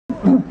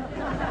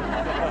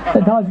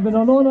It has been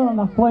an honour and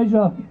a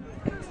pleasure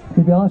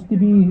to be asked to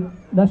be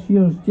this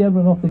year's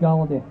chairman of the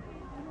Gala Day.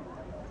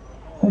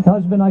 It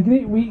has been a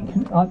great week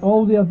at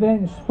all the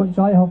events which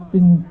I have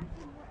been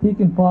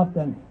taking part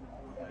in.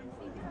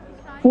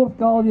 Fourth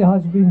Gala Day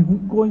has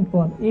been going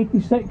for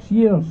 86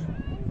 years.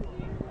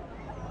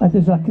 It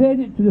is a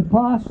credit to the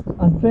past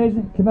and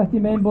present committee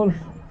members.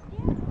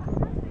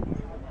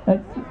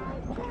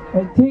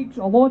 It takes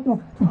a lot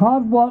of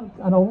hard work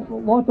and a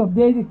lot of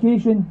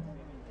dedication.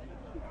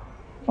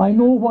 I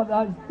know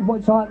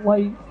what's that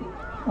like.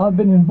 I've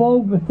been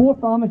involved with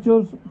Forth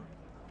Amateurs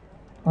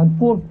and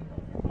Forth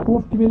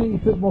Community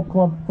Football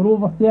Club for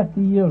over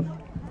 30 years.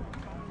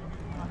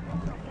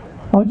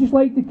 I would just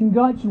like to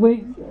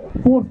congratulate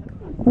Forth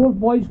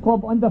Boys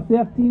Club under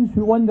 13s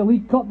who won the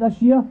League Cup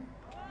this year.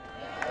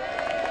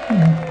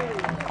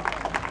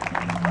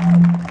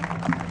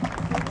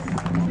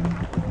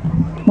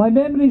 My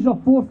memories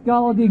of Fourth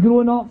Gala Day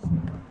growing up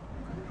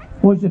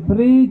was the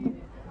parade,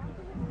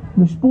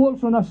 the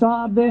sports on a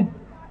Saturday,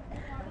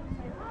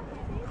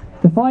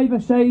 the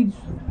five-a-sides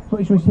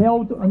which was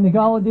held on the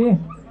Gala Day.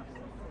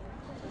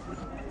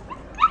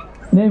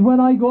 And then when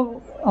I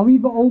got a wee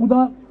bit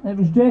older, it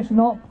was dressing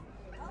up,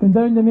 going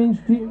down the main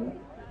street,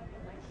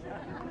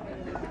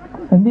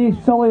 and these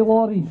silly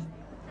lorries,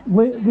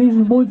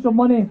 raising loads of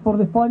money for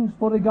the funds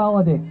for the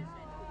Gala Day.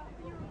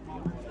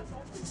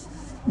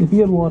 The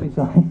beer lorries,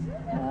 aye.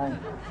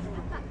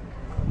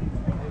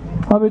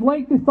 I would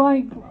like to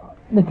thank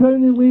the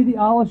crowning lady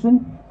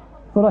Alison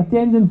for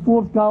attending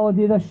Fourth Gala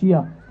Day this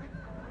year,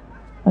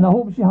 and I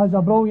hope she has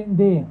a brilliant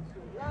day.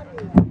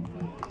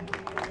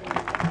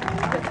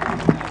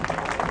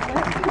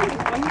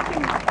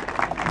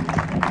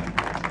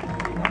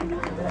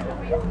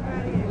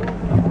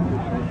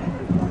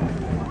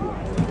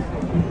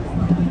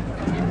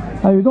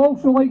 I would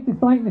also like to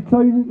thank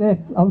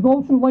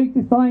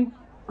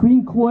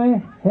Queen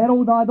Chloe,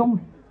 Harold Adam,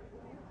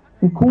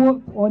 the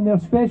court on their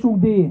special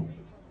day.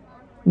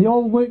 They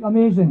all look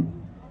amazing.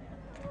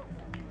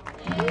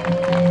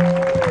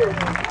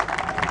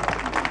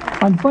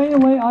 And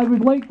finally, I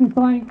would like to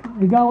thank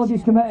the Gala Day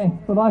Committee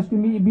for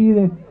asking me to be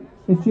the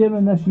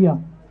chairman this year.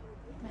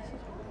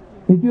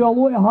 They do a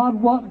lot of hard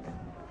work.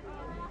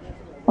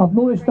 I've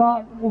noticed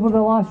that over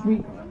the last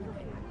week.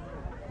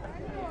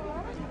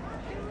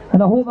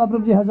 And I hope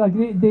everybody has a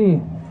great day.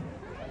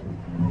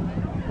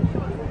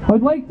 I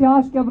would like to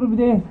ask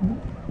everybody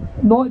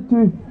not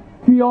to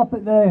queue up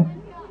at the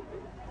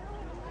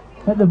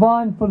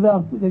van for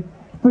the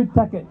food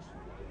tickets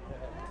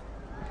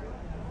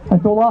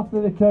until after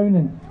the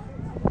crowning.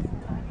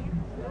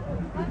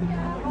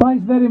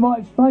 Thanks very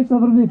much. Thanks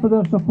everybody for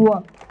their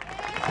support.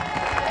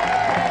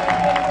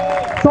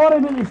 Sorry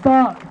about the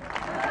start.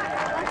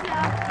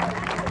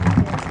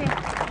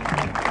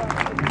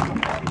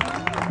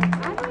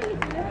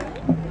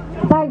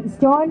 Thanks,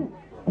 John.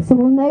 So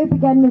we'll now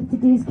begin with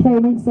today's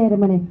crowning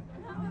ceremony.